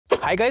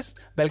Hi guys,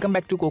 welcome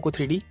back to Coco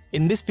 3D.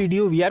 In this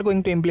video, we are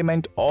going to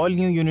implement all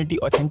new Unity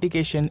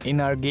authentication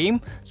in our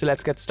game. So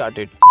let's get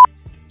started.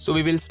 So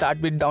we will start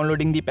with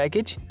downloading the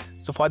package.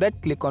 So for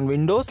that, click on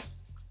Windows,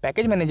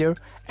 Package Manager,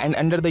 and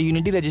under the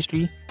Unity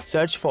registry,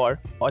 search for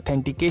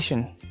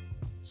authentication.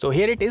 So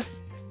here it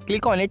is.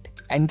 Click on it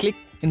and click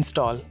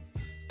Install.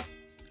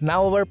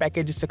 Now our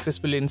package is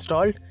successfully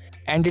installed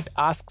and it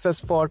asks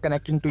us for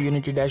connecting to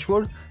Unity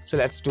dashboard. So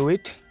let's do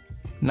it.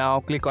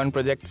 Now click on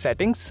Project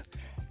Settings.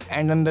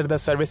 And under the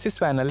services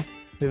panel,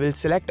 we will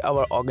select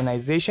our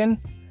organization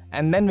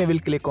and then we will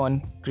click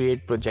on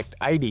Create Project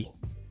ID.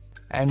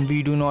 And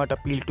we do not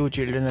appeal to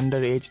children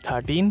under age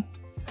 13.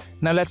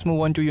 Now let's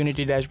move on to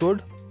Unity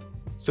dashboard.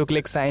 So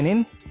click Sign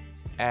In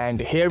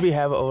and here we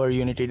have our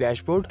Unity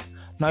dashboard.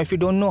 Now if you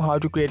don't know how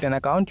to create an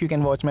account, you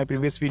can watch my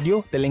previous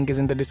video. The link is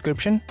in the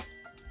description.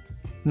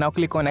 Now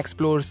click on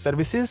Explore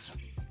Services.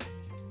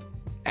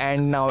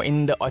 And now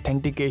in the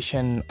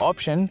authentication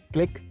option,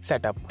 click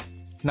Setup.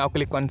 Now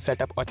click on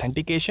Setup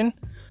Authentication,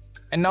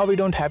 and now we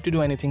don't have to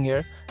do anything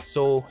here.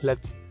 So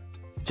let's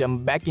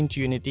jump back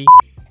into Unity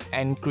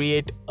and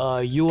create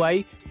a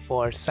UI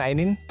for sign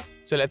in.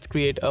 So let's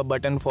create a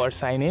button for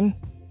sign in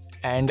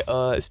and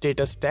a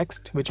status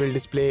text which will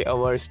display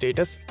our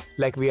status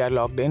like we are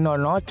logged in or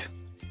not.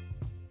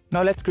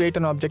 Now let's create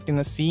an object in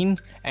a scene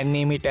and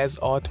name it as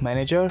Auth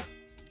Manager.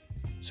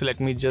 So let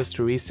me just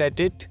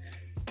reset it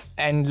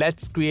and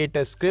let's create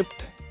a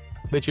script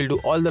which will do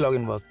all the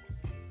login work.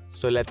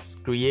 So let's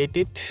create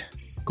it.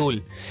 Cool.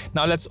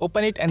 Now let's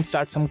open it and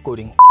start some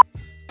coding.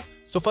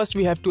 So first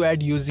we have to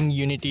add using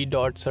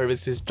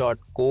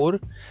unity.services.core.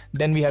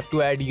 Then we have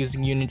to add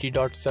using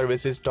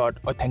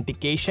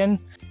unity.services.authentication.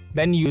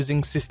 Then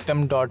using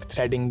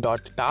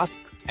system.threading.task.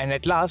 And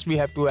at last we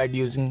have to add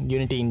using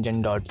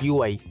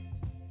unityengine.ui.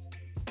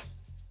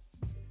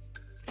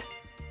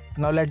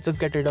 Now let's just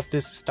get rid of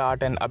this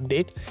start and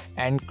update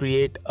and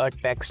create a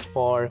text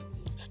for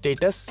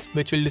status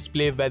which will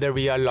display whether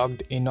we are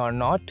logged in or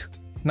not.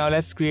 Now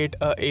let's create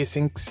a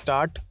async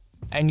start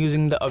and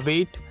using the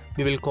await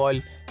we will call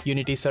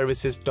unity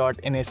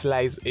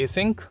services.initialize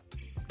async.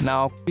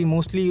 Now we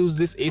mostly use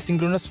this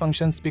asynchronous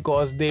functions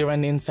because they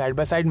run in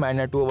side-by-side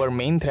manner to our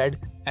main thread,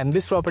 and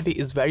this property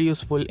is very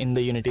useful in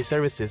the Unity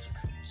services.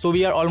 So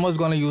we are almost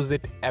gonna use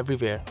it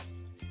everywhere.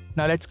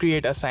 Now let's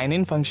create a sign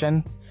in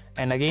function,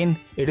 and again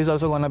it is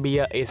also gonna be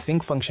a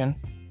async function.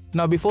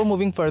 Now before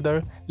moving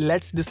further,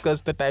 let's discuss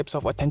the types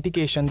of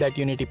authentication that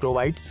Unity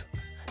provides.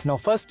 Now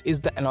first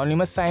is the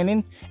anonymous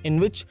sign-in, in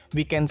which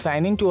we can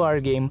sign into our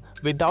game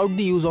without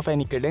the use of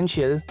any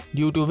credential,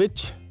 due to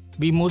which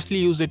we mostly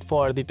use it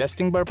for the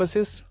testing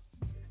purposes.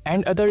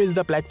 And other is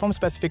the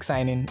platform-specific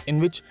sign-in,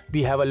 in which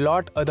we have a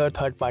lot other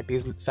third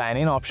parties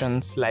sign-in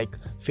options like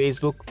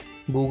Facebook,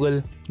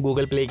 Google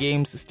Play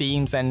Games,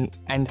 Steam,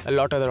 and a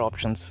lot other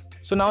options.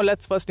 So now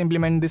let's first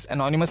implement this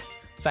anonymous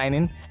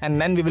sign-in and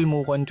then we will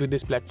move on to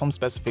this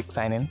platform-specific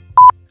sign-in.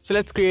 So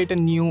let's create a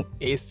new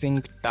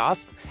async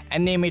task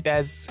and name it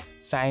as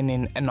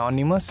sign-in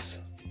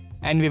anonymous,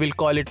 and we will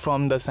call it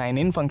from the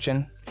sign-in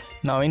function.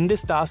 Now in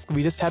this task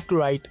we just have to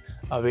write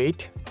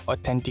await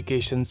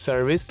authentication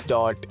service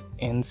dot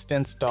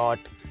instance dot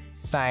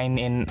sign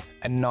in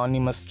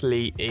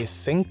anonymously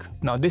async.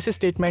 Now this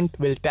statement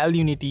will tell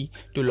Unity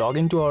to log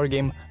into our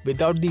game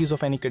without the use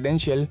of any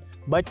credential,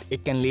 but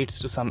it can lead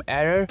to some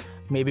error,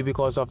 maybe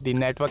because of the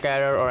network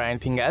error or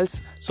anything else.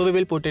 So we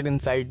will put it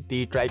inside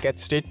the try catch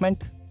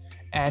statement,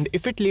 and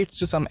if it leads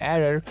to some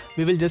error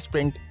we will just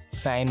print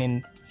sign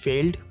in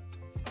failed,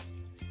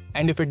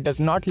 and if it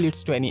does not lead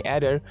to any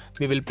error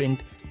we will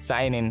print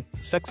sign in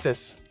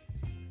success.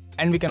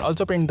 And we can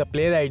also print the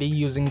player ID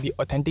using the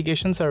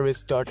authentication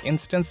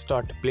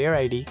service.instance.player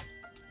ID,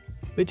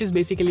 which is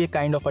basically a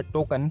kind of a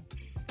token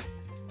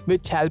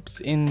which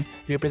helps in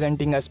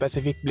representing a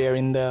specific player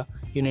in the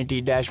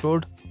Unity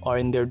dashboard or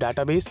in their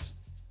database.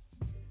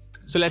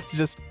 So let's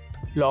just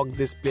log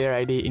this player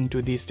ID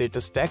into the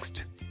status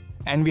text,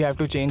 and we have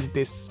to change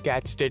this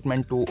catch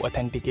statement to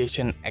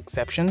authentication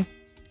exception.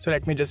 So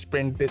let me just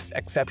print this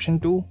exception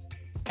too.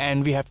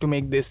 And we have to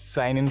make this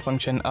sign-in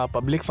function a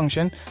public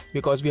function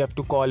because we have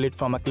to call it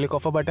from a click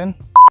of a button.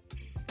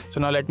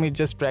 So now let me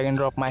just drag and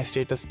drop my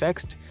status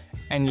text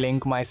and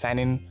link my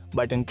sign-in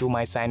button to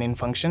my sign-in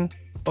function.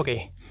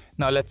 Okay,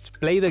 now let's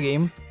play the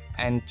game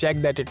and check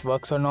that it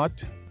works or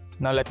not.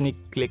 Now let me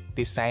click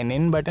the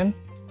sign-in button,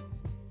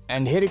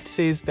 and here it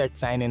says that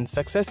sign-in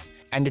success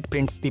and it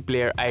prints the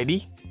player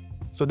ID.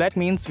 So that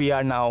means we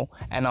are now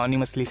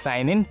anonymously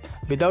sign in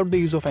without the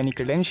use of any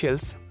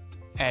credentials.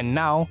 And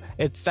now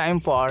it's time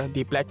for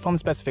the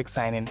platform-specific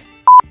sign-in.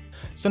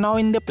 So now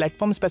in the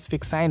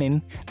platform-specific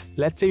sign-in,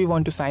 let's say we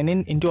want to sign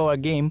in into our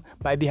game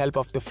by the help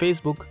of the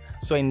Facebook.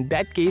 So in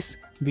that case,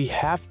 we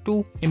have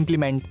to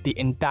implement the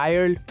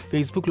entire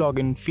Facebook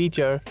login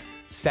feature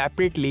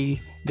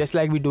separately, just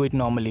like we do it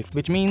normally,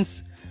 which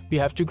means we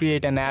have to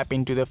create an app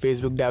into the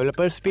Facebook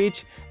developers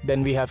page.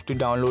 Then we have to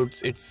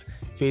download its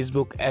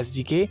Facebook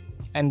SDK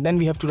and then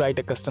we have to write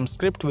a custom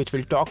script which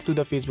will talk to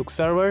the Facebook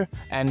server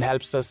and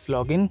helps us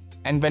log in.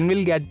 And when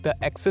we'll get the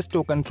access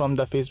token from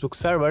the Facebook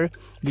server,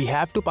 we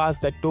have to pass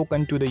that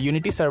token to the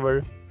Unity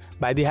server,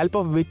 by the help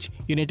of which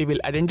Unity will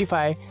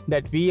identify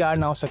that we are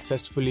now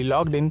successfully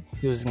logged in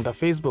using the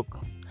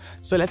Facebook.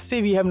 So let's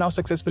say we have now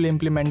successfully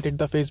implemented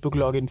the Facebook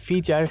login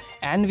feature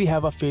and we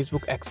have a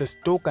Facebook access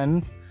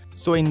token.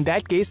 So in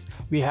that case,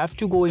 we have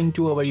to go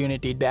into our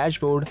Unity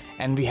dashboard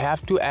and we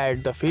have to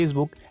add the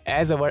Facebook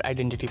as our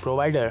identity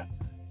provider.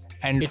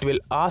 And it will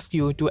ask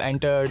you to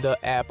enter the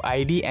app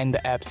ID and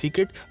the app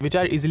secret, which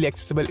are easily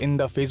accessible in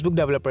the Facebook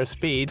developers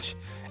page.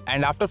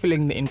 And after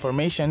filling the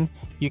information,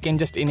 you can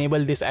just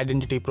enable this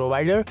identity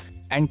provider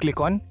and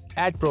click on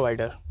add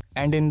provider.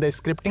 And in the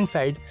scripting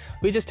side,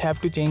 we just have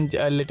to change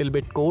a little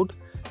bit code.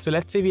 So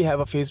let's say we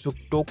have a Facebook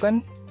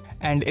token,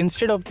 and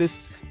instead of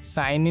this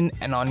sign in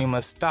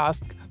anonymous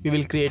task, we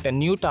will create a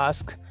new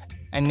task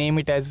and name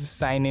it as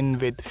sign in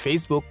with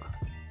Facebook,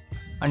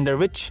 under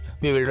which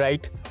we will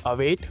write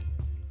await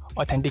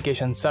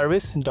authentication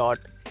service dot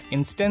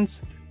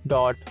instance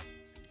dot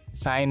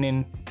sign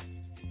in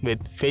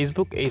with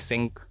Facebook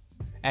async,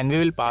 and we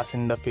will pass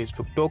in the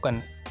Facebook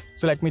token.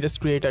 So let me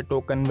just create a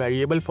token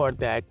variable for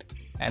that,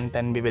 and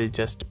then we will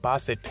just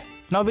pass it.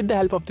 Now with the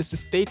help of this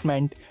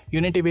statement,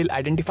 Unity will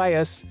identify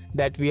us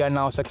that we are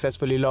now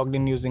successfully logged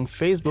in using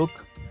Facebook.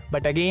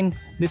 But again,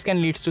 this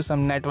can lead to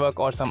some network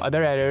or some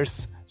other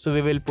errors, so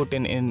we will put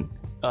in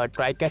a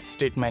try catch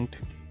statement.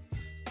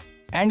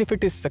 And if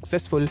it is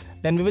successful,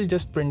 then we will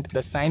just print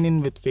the sign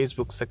in with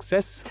Facebook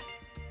success,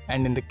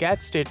 and in the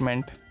catch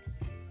statement,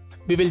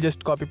 we will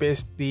just copy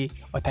paste the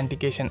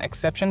authentication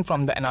exception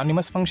from the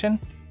anonymous function.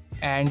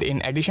 And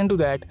in addition to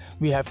that,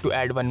 we have to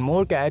add one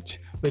more catch,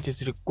 which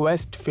is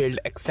request failed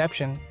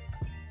exception,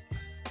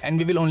 and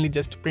we will only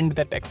just print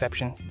that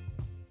exception.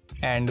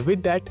 And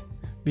with that,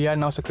 we are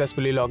now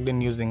successfully logged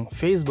in using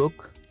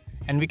Facebook,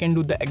 and we can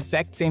do the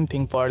exact same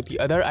thing for the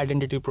other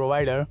identity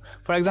provider.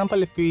 For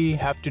example, if we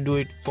have to do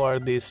it for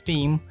the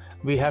Steam,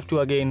 we have to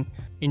again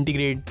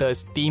integrate the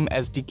Steam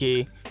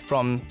SDK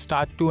from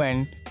start to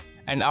end,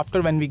 and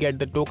after when we get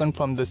the token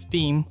from the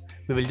Steam,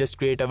 we will just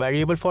create a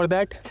variable for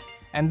that,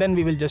 and then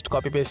we will just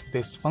copy paste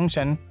this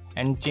function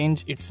and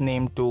change its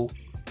name to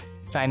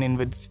sign in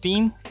with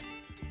Steam.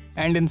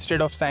 And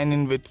instead of sign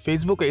in with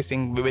Facebook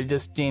async, we will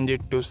just change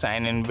it to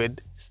sign in with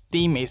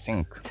Steam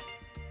async.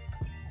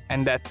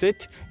 And that's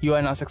it. You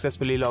are now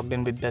successfully logged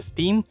in with the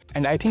Steam,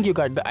 and I think you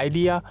got the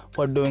idea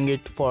for doing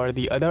it for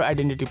the other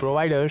identity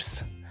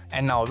providers.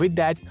 And now with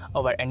that,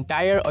 our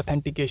entire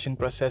authentication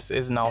process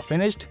is now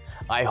finished.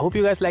 I hope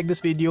you guys like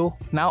this video.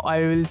 Now I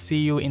will see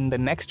you in the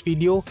next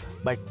video,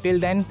 but till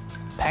then,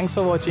 thanks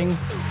for watching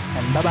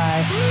and bye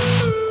bye.